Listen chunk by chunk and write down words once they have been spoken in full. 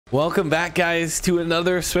Welcome back, guys, to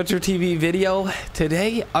another Switcher TV video.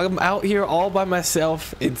 Today I'm out here all by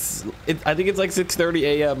myself. I think it's like 6:30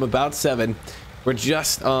 a.m. about 7. We're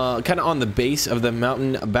just kind of on the base of the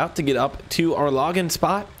mountain, about to get up to our login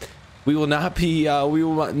spot. We will not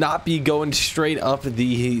be going straight up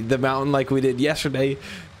the mountain like we did yesterday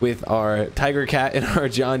with our Tiger Cat and our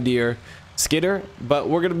John Deere skidder, but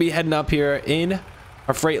we're gonna be heading up here in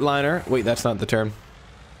our Freightliner. Wait, that's not the term.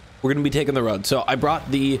 We're gonna be taking the road. So I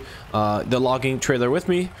brought the logging trailer with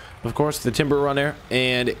me, of course, the timber runner,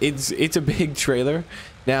 and it's a big trailer.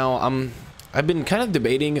 Now I've been kind of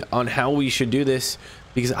debating on how we should do this,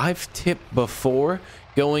 because I've tipped before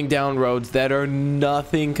going down roads that are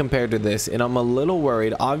nothing compared to this, and I'm a little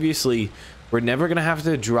worried. Obviously we're never gonna have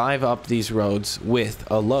to drive up these roads with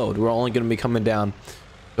a load. We're only gonna be coming down.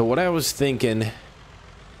 So what I was thinking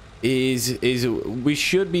is we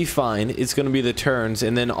should be fine. It's going to be the turns,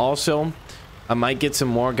 and then also I might get some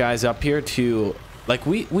more guys up here to, like,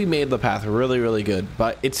 we made the path really good,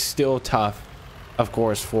 but it's still tough, of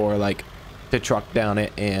course, for like to truck down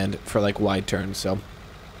it and for like wide turns. So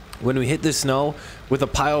when we hit the snow with a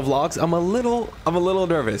pile of logs, I'm a little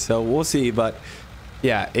nervous, so we'll see. But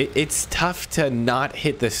yeah, it's tough to not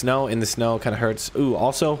hit the snow, and the snow kind of hurts. Ooh,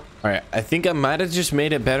 also, all right, I think I might have just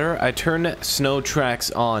made it better. I turned snow tracks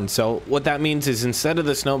on. So what that means is, instead of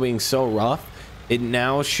the snow being so rough, it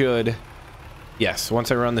now should, yes, once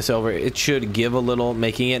I run this over, it should give a little,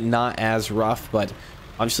 making it not as rough. But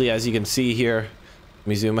obviously, as you can see here, let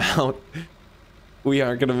me zoom out, we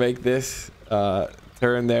aren't gonna make this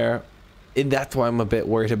turn there, and that's why I'm a bit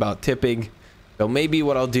worried about tipping. So maybe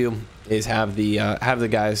what I'll do is have the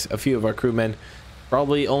guys, a few of our crewmen,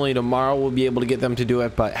 probably only tomorrow we'll be able to get them to do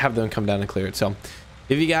it, but have them come down and clear it. So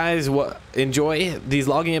if you guys enjoy these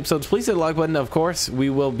logging episodes, please hit the like button. Of course, we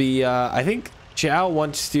will be I think Chow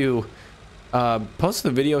wants to post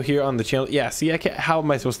the video here on the channel. Yeah, see, I can't, how am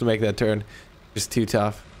I supposed to make that turn? Just too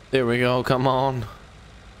tough. There we go, come on,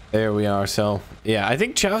 there we are. So yeah, I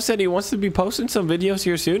think Chow said he wants to be posting some videos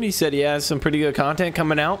here soon. He said he has some pretty good content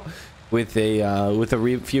coming out with a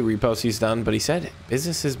few reposts he's done, but he said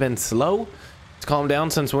business has been slow. It's calmed down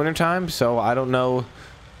since wintertime, so I don't know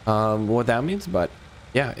what that means, but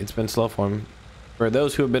yeah, it's been slow for him. For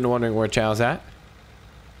those who have been wondering where Chow's at,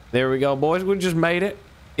 there we go, boys. We just made it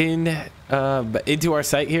into our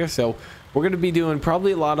site here, so we're gonna be doing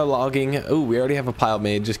probably a lot of logging. Oh, we already have a pile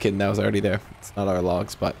made. Just kidding, that was already there. It's not our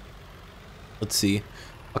logs, but let's see.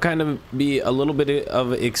 I'll kind of be a little bit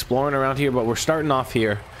of exploring around here, but we're starting off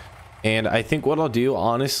here. And I think what I'll do,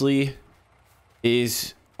 honestly,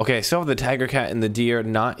 is, okay, I still have the Tiger Cat and the deer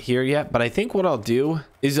not here yet, but I think what I'll do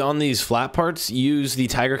is, on these flat parts, use the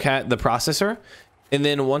Tiger Cat, the processor, and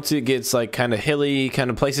then once it gets like kind of hilly, kind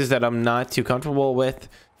of places that I'm not too comfortable with,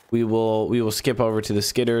 we will skip over to the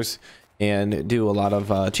skidders and do a lot of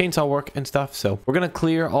chainsaw work and stuff. So we're gonna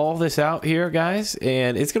clear all this out here, guys,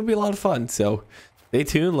 and it's gonna be a lot of fun. So stay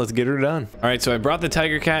tuned, let's get her done. All right, so I brought the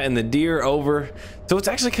Tiger Cat and the deer over. So it's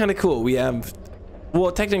actually kind of cool. We have,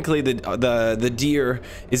 well, technically the deer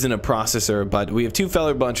isn't a processor, but we have two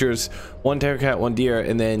feller bunchers, one Tiger Cat, one deer,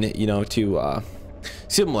 and then, you know, two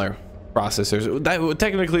similar processors.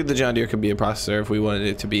 Technically the John Deere could be a processor if we wanted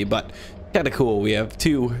it to be, but kind of cool. We have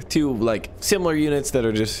two like similar units that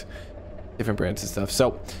are just different brands and stuff.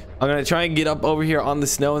 So I'm gonna try and get up over here on the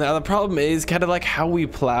snow. Now the problem is kind of like how we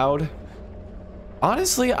plowed.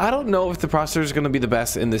 Honestly, I don't know if the processor is going to be the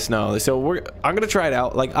best in the snow. So I'm going to try it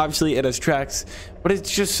out. Like, obviously it has tracks, but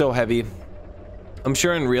it's just so heavy. I'm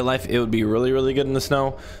sure in real life it would be really good in the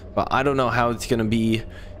snow, but I don't know how it's going to be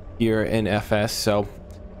here in FS. So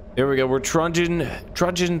there we go. We're trudging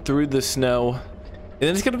through the snow, and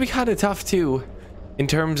then it's going to be kind of tough too in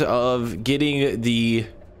terms of getting the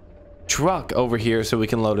truck over here so we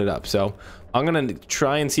can load it up. So I'm going to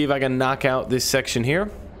try and see if I can knock out this section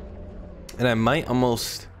here. And I might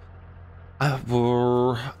almost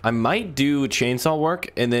I might do chainsaw work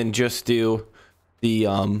and then just do the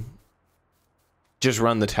just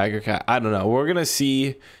run the Tiger Cat. I don't know, we're gonna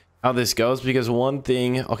see how this goes, because one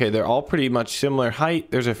thing, okay, they're all pretty much similar height.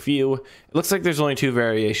 There's a few, it looks like there's only two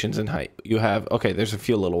variations in height. You have, okay, there's a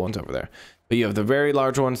few little ones over there, but you have the very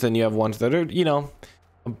large ones, then you have ones that are, you know,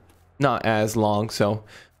 not as long. So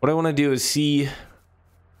what I want to do is see,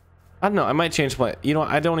 I don't know, I might change play. You know,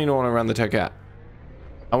 I don't even want to run the Tiger Cat.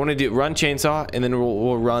 I want to do run chainsaw, and then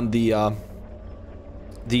we'll run the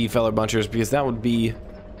feller bunchers, because that would be,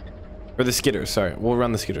 or the skidders, sorry, we'll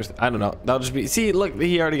run the skidders. I don't know, that'll just be, see, look,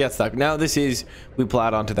 he already got stuck. Now this is, we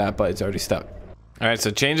plowed onto that, but it's already stuck. All right, so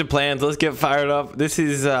change of plans, let's get fired up. This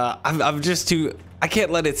is I'm just too, I can't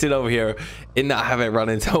let it sit over here and not have it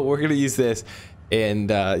running, so we're gonna use this. And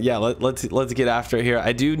yeah, let's get after it here.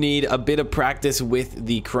 I do need a bit of practice with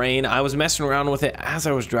the crane. I was messing around with it as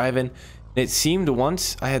I was driving, and it seemed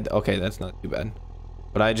once I had, okay, that's not too bad,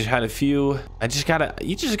 but I just had a few. You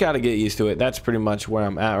just gotta get used to it. That's pretty much where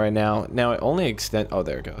I'm at right now. Now it only extend, oh,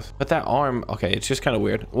 there it goes. But that arm, okay, it's just kind of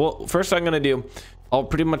weird. Well, first I'm gonna do, I'll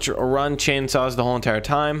pretty much run chainsaws the whole entire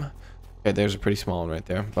time. Okay, there's a pretty small one right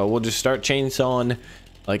there, but we'll just start chainsawing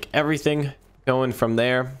like everything, going from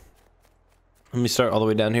there. Let me start all the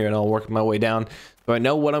way down here and I'll work my way down so I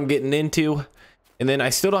know what I'm getting into. And then I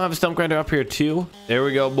still don't have a stump grinder up here too. There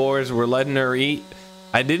we go, boys. We're letting her eat.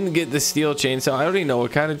 I didn't get the steel chainsaw. I don't even know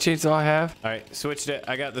what kind of chainsaw I have. All right, switched it.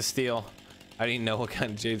 I got the steel. I didn't know what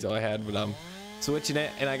kind of chainsaw I had, but I'm switching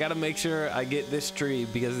it. And I got to make sure I get this tree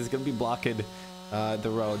because it's going to be blocking the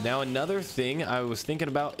road. Now, another thing I was thinking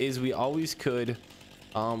about is we always could,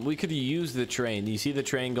 we could use the train. You see the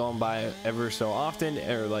train going by ever so often,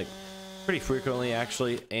 or like pretty frequently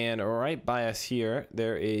actually. And right by us here,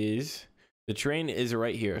 there is, the train is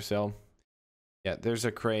right here. So yeah, there's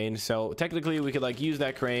a crane. So technically we could like use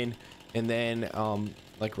that crane and then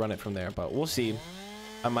like run it from there, but we'll see.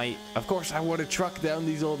 I might, of course I want to truck down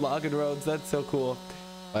these old logging roads. That's so cool.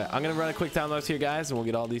 But I'm gonna run a quick time lapse here, guys, and we'll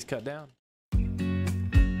get all these cut down.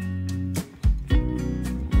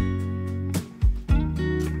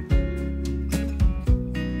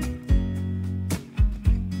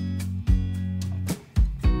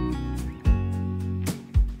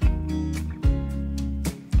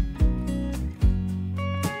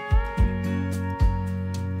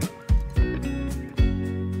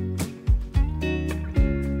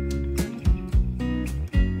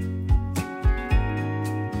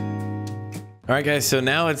 All right, guys, so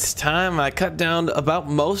now it's time. I cut down about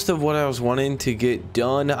most of what I was wanting to get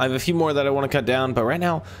done. I have a few more that I want to cut down, but right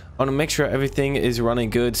now I want to make sure everything is running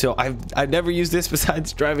good. So I've never used this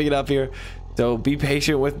besides driving it up here, so be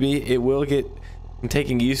patient with me. It will get, I'm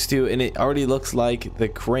taking used to, and it already looks like the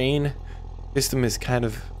crane system is kind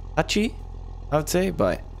of touchy, I would say,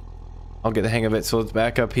 but I'll get the hang of it. So let's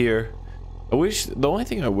back up here. The only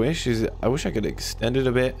thing I wish is I wish I could extend it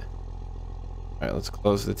a bit. All right, let's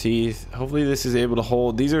close the teeth. Hopefully this is able to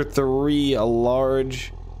hold. These are 3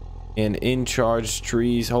 large and in charge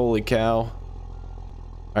trees. Holy cow. All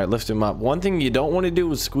right, lift them up. One thing you don't want to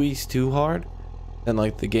do is squeeze too hard, and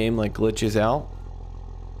like the game like glitches out.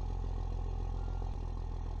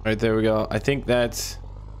 All right, there we go. I think that's,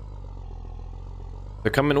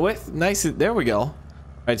 they're coming with nice. There we go. All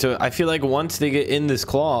right, so I feel like once they get in this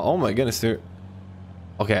claw, oh my goodness, they're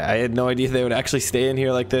okay. I had no idea they would actually stay in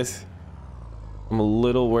here like this. I'm a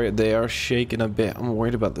little worried. They are shaking a bit. I'm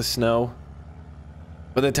worried about the snow,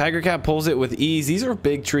 but the Tiger Cat pulls it with ease. These are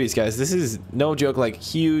big trees, guys. This is no joke, like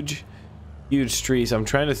huge trees. I'm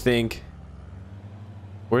trying to think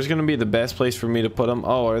where's gonna be the best place for me to put them.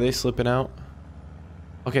 Oh, are they slipping out?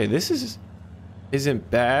 Okay, this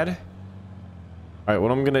isn't bad. All right,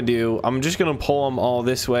 what I'm gonna do, I'm just gonna pull them all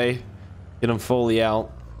this way, get them fully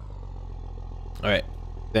out. All right,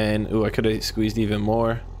 then, ooh, I could have squeezed even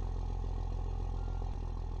more.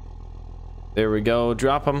 There we go.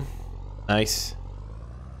 Drop them. Nice.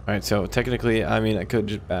 All right, so technically, I mean, I could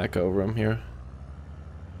just back over them here.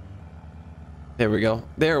 There we go.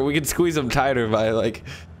 There, we can squeeze them tighter by like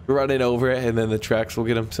running over it, and then the tracks will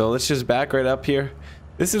get them. So let's just back right up here.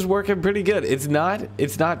 This is working pretty good. It's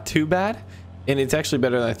not too bad, and it's actually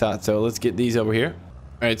better than I thought. So let's get these over here.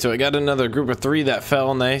 All right, so I got another group of 3 that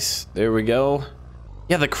fell. Nice. There we go.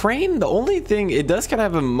 Yeah, the crane, the only thing, it does kind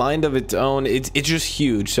of have a mind of its own. It's just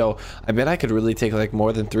huge, so I bet I could really take like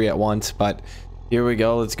more than 3 at once. But here we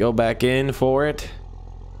go. Let's go back in for it.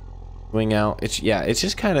 Swing out. It's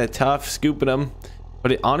just kind of tough scooping them,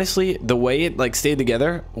 but honestly, the way it like stayed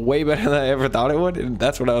together, way better than I ever thought it would. And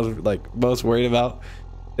that's what I was like most worried about,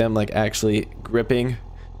 them like actually gripping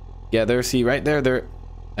together. See right there, they're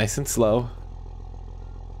nice and slow.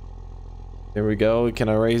 There we go. Can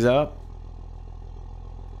I raise up?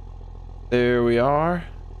 There we are.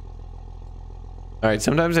 All right,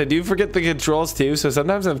 sometimes I do forget the controls too, so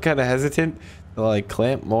sometimes I'm kind of hesitant to like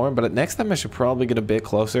clamp more, but next time I should probably get a bit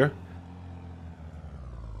closer.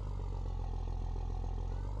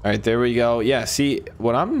 All right, there we go. Yeah, see,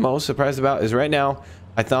 what I'm most surprised about is right now,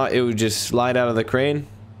 I thought it would just slide out of the crane,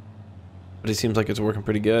 but it seems like it's working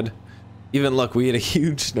pretty good. Even look, we had a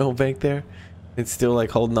huge snowbank there. It's still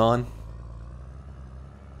like holding on.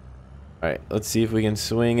 All right, let's see if we can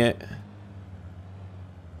swing it.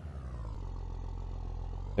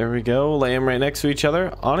 There we go. Lay them right next to each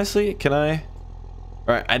other. Honestly, can I?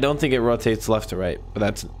 All right, I don't think it rotates left to right, but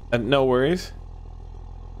that's no worries.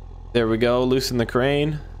 There we go. Loosen the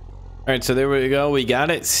crane. All right, so there we go. We got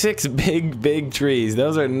it. 6 big trees.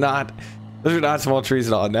 Those are not small trees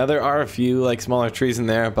at all. Now there are a few like smaller trees in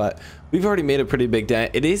there, but we've already made a pretty big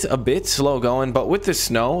dent. It is a bit slow going, but with the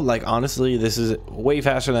snow, like honestly, this is way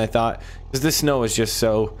faster than I thought, because this snow is just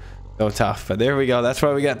so tough. But there we go. That's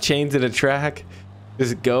why we got chained to the track.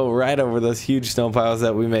 Just go right over those huge snow piles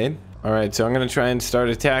that we made. All right, so I'm gonna try and start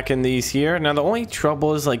attacking these here. Now the only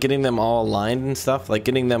trouble is like getting them all aligned and stuff, like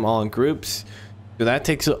getting them all in groups. So that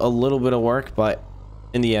takes a little bit of work, but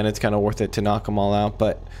in the end, it's kind of worth it to knock them all out.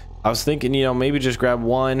 But I was thinking, you know, maybe just grab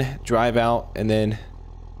one, drive out, and then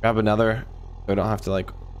grab another, so I don't have to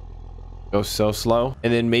like go so slow.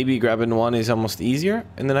 And then maybe grabbing one is almost easier,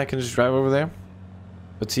 and then I can just drive over there.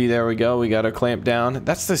 But see, there we go. We got our clamp down.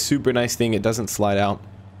 That's the super nice thing. It doesn't slide out.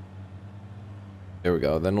 There we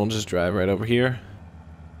go. Then we'll just drive right over here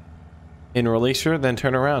in release her, then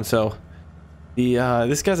turn around. So the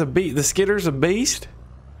this guy's a beast. The skidder's a beast.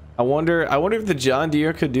 I wonder if the John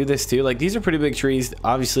Deere could do this too. Like, these are pretty big trees.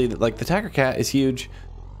 Obviously, like the Tiger Cat is huge.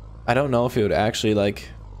 I don't know if it would actually like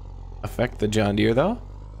affect the John Deere though.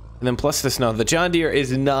 And then plus the snow. The John Deere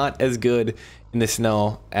is not as good in the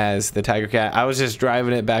snow as the Tiger Cat. I was just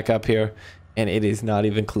driving it back up here, and it is not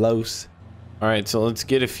even close. All right, so let's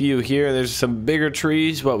get a few here. There's some bigger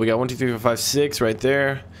trees. What we got? 1, 2, 3, 4, 5, 6 right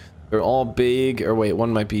there. They're all big. Or wait,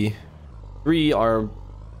 one might be. 3 are,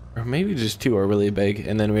 or maybe just 2 are really big,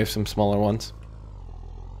 and then we have some smaller ones.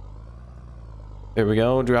 There we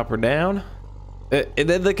go. Drop her down. And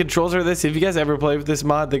then the controls are this. If you guys ever play with this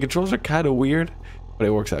mod, the controls are kind of weird, but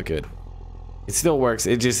it works out good. It still works.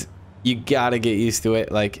 It just, you gotta get used to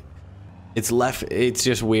it. Like, it's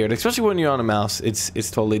just weird, especially when you're on a mouse. It's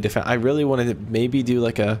totally different. I really wanted to maybe do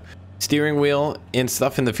like a steering wheel and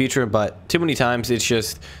stuff in the future, but too many times it's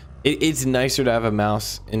just it's nicer to have a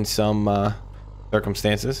mouse in some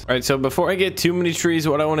circumstances. All right, so before I get too many trees,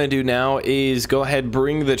 what I want to do now is go ahead,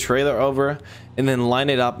 bring the trailer over, and then line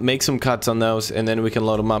it up, make some cuts on those, and then we can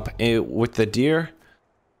load them up with the deer.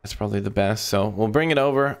 That's probably the best. So we'll bring it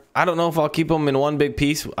over. I don't know if I'll keep them in one big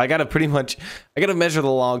piece. I gotta measure the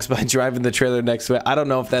logs by driving the trailer next to it. I don't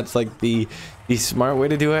know if that's like the smart way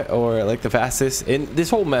to do it or like the fastest. And this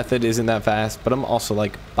whole method isn't that fast, but I'm also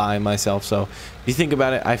like by myself. So if you think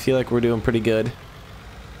about it, I feel like we're doing pretty good.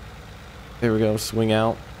 There we go. Swing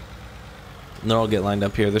out. And then I'll get lined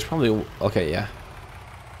up here. There's probably, okay, yeah.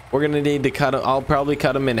 We're gonna need to cut. I'll probably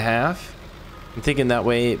cut them in half. I'm thinking that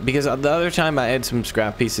way because the other time I had some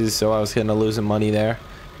scrap pieces, so I was kind of losing money there.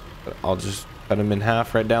 But I'll just cut them in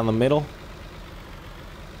half right down the middle.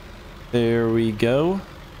 There we go.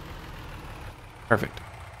 Perfect.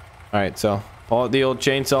 All right, so pull out the old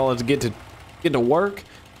chainsaw. Let's get to work.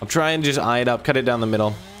 I'll try and just eye it up, cut it down the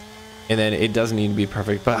middle, and then it doesn't need to be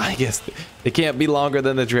perfect. But I guess it can't be longer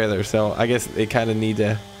than the trailer, so I guess they kind of need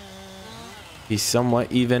to be somewhat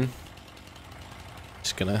even.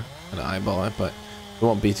 Just gonna eyeball it, but it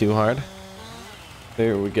won't be too hard.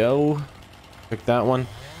 There we go. Pick that one.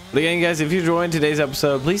 But again, guys, if you enjoyed today's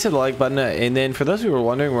episode, please hit the like button. And then for those who were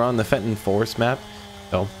wondering, we're on the Fenton Forest map.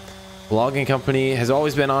 So the logging company has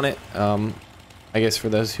always been on it. I guess for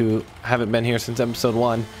those who haven't been here since episode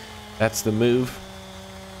 1, that's the move.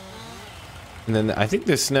 And then I think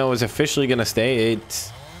the snow is officially going to stay.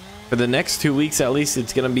 It's for the next 2 weeks at least.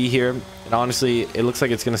 It's going to be here, and honestly, it looks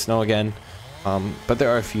like it's going to snow again. But there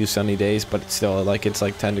are a few sunny days, but it's still like it's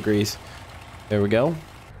like 10 degrees. There we go. All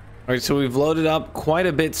right, so we've loaded up quite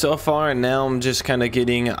a bit so far, and now I'm just kind of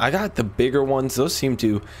getting, I got the bigger ones. Those seem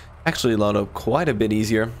to actually load up quite a bit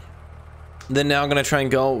easier. Then now I'm going to try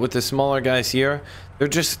and go with the smaller guys here. They're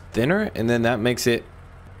just thinner, and then that makes it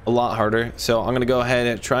a lot harder. So I'm going to go ahead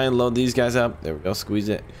and try and load these guys up. There we go, squeeze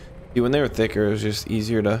it. See, when they were thicker, it was just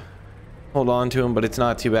easier to hold on to them, but it's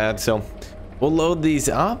not too bad. So we'll load these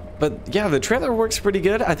up. But yeah, the trailer works pretty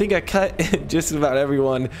good. I think I cut just about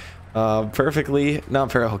everyone perfectly. Not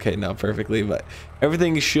perfectly, but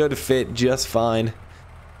everything should fit just fine.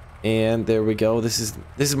 And there we go. This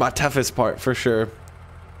is my toughest part for sure.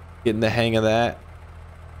 Getting the hang of that.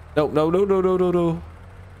 Nope, no.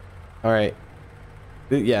 All right.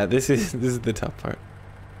 Yeah, this is the tough part.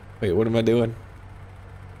 Wait, what am I doing?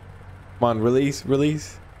 Come on,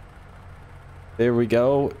 release. There we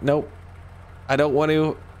go. Nope. I don't want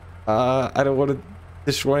to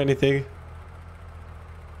destroy anything.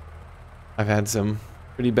 I've had some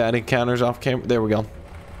pretty bad encounters off camera. There we go.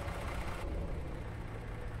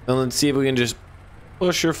 And let's see if we can just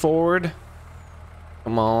push her forward.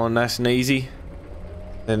 Come on, nice and easy.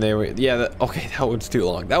 Then there we, yeah, okay, that one's too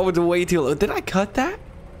long. That one's way too long. Did I cut that?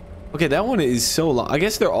 Okay, that one is so long. I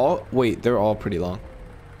guess they're all, wait, they're all pretty long.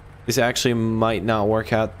 This actually might not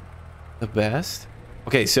work out the best.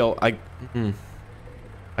 Okay, so I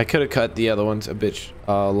could have cut the other ones a bit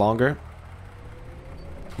longer.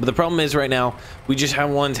 But the problem is right now, we just have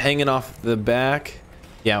ones hanging off the back.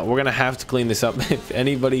 Yeah, we're going to have to clean this up. If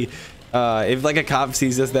anybody, if like a cop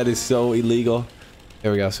sees us, that is so illegal.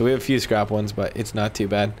 There we go. So we have a few scrap ones, but it's not too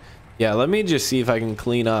bad. Yeah, let me just see if I can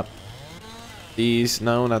clean up these.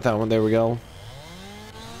 No, not that one. There we go.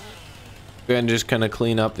 Go ahead and just kind of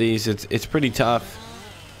clean up these. It's pretty tough.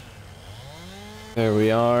 There we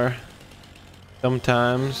are.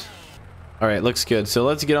 Sometimes. All right, looks good. So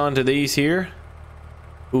let's get on to these here.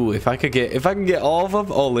 Ooh, if I can get all of them.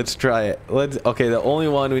 Oh, let's try it. Okay, the only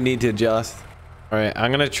one we need to adjust. All right, I'm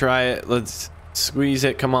gonna try it. Let's squeeze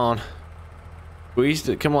it. Come on, squeeze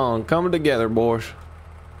it. Come on, come together, boys.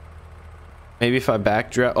 Maybe if I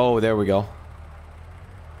backdraft. Oh, there we go.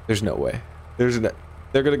 There's no way. There's no.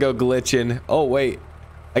 They're gonna go glitching. Oh wait,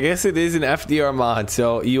 I guess it is an FDR mod.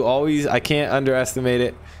 So you always. I can't underestimate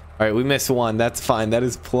it. All right, we missed one. That's fine. That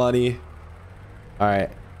is plenty. All right,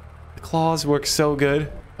 the claws work so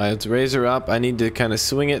good. All right, let's raise her up. I need to kind of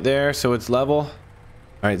swing it there so it's level.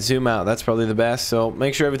 All right, zoom out. That's probably the best. So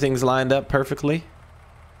make sure everything's lined up perfectly.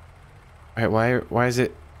 All right, why is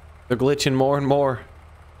it? They're glitching more and more.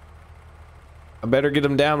 I better get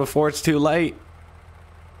them down before it's too late.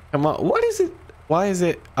 Come on. What is it? Why is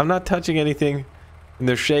it? I'm not touching anything, and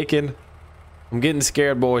they're shaking. I'm getting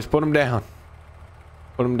scared, boys. Put them down.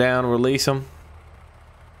 Put them down. Release them.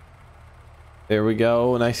 There we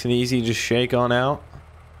go. Nice and easy. Just shake on out.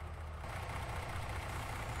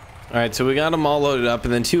 All right, so we got them all loaded up,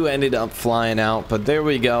 and then two ended up flying out, but there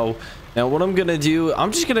we go. Now what I'm gonna do,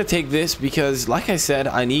 I'm just gonna take this because like I said,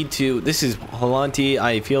 I need to. This is Halanti.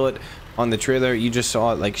 I feel it on the trailer. You just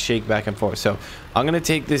saw it like shake back and forth. So I'm gonna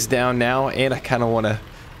take this down now, and I kind of want to,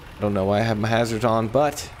 I don't know why I have my hazards on,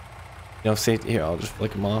 but you know, safety here. I'll just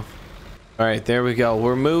flick them off. All right, there we go.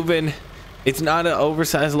 We're moving. It's not an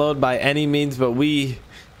oversized load by any means, but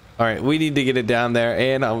all right, we need to get it down there.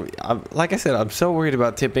 And I'm like I said, I'm so worried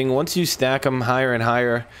about tipping. Once you stack them higher and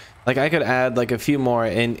higher, like I could add like a few more,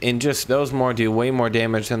 and just those more do way more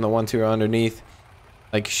damage than the ones who are underneath.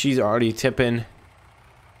 Like she's already tipping.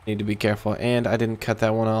 Need to be careful. And I didn't cut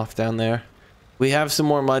that one off down there. We have some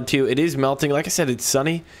more mud too. It is melting. Like I said, it's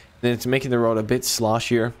sunny, and it's making the road a bit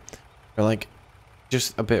sloshier, or like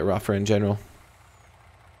just a bit rougher in general.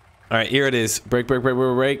 All right, here it is. Brake, brake, brake,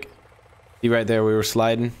 brake, brake. See right there, we were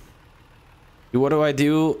sliding. What do I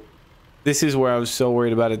do? This is where I was so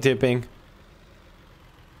worried about it tipping.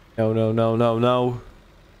 No, no, no, no, no. All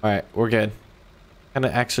right, we're good. Kind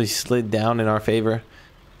of actually slid down in our favor.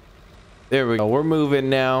 There we go. We're moving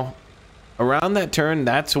now. Around that turn,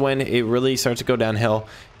 that's when it really starts to go downhill,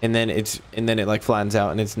 and then it like flattens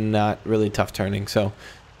out, and it's not really tough turning. So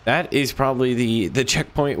that is probably the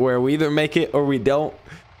checkpoint where we either make it or we don't.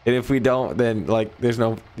 And if we don't, then like there's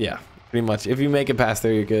no, yeah, pretty much. If you make it past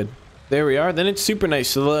there, you're good. There we are. Then it's super nice.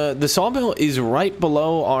 So the sawmill is right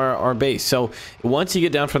below our base. So once you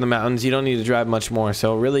get down from the mountains, you don't need to drive much more.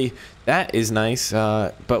 So really, that is nice.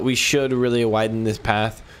 But we should really widen this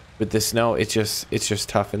path with the snow. It's just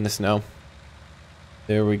tough in the snow.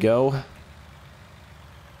 There we go.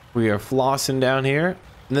 We are flossing down here.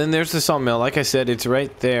 And then there's the sawmill. Like I said, it's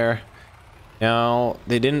right there. Now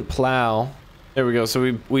they didn't plow. There we go.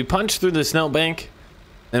 So we punched through the snowbank.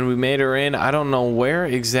 Then we made her in. I don't know where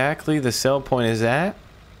exactly the sell point is at.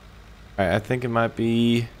 All right, I think it might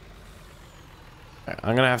be.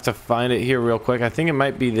 I'm gonna have to find it here real quick. I think it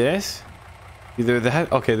might be this. Either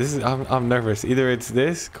that. Okay, this is. I'm nervous. Either it's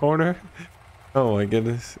this corner. Oh my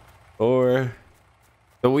goodness. Or.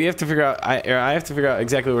 So we have to figure out. I have to figure out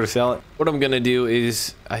exactly where to sell it. What I'm gonna do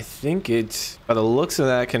is, I think it's by the looks of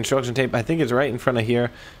that construction tape. I think it's right in front of here.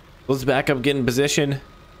 Let's back up, get in position.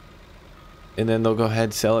 And then they'll go ahead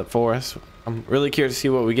and sell it for us. I'm really curious to see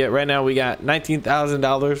what we get. Right now we got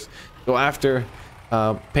 $19,000. Go after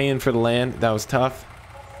paying for the land. That was tough.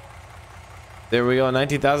 There we go,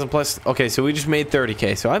 19,000 plus. Okay, so we just made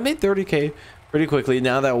 30K. So I made 30K pretty quickly.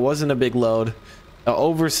 Now that wasn't a big load. An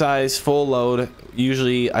oversized full load,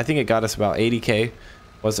 usually I think it got us about 80K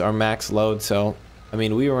was our max load. So I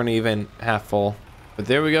mean, we weren't even half full. But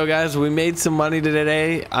there we go, guys. We made some money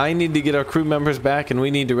today. I need to get our crew members back, and we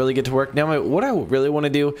need to really get to work. Now, what I really want to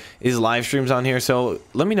do is live streams on here. So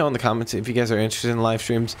let me know in the comments if you guys are interested in live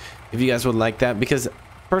streams, if you guys would like that. Because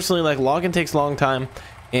personally, like, logging takes a long time,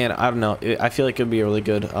 and I don't know. I feel like it would be a really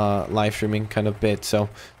good live streaming kind of bit. So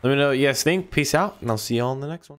let me know what you guys think. Peace out, and I'll see you all in the next one.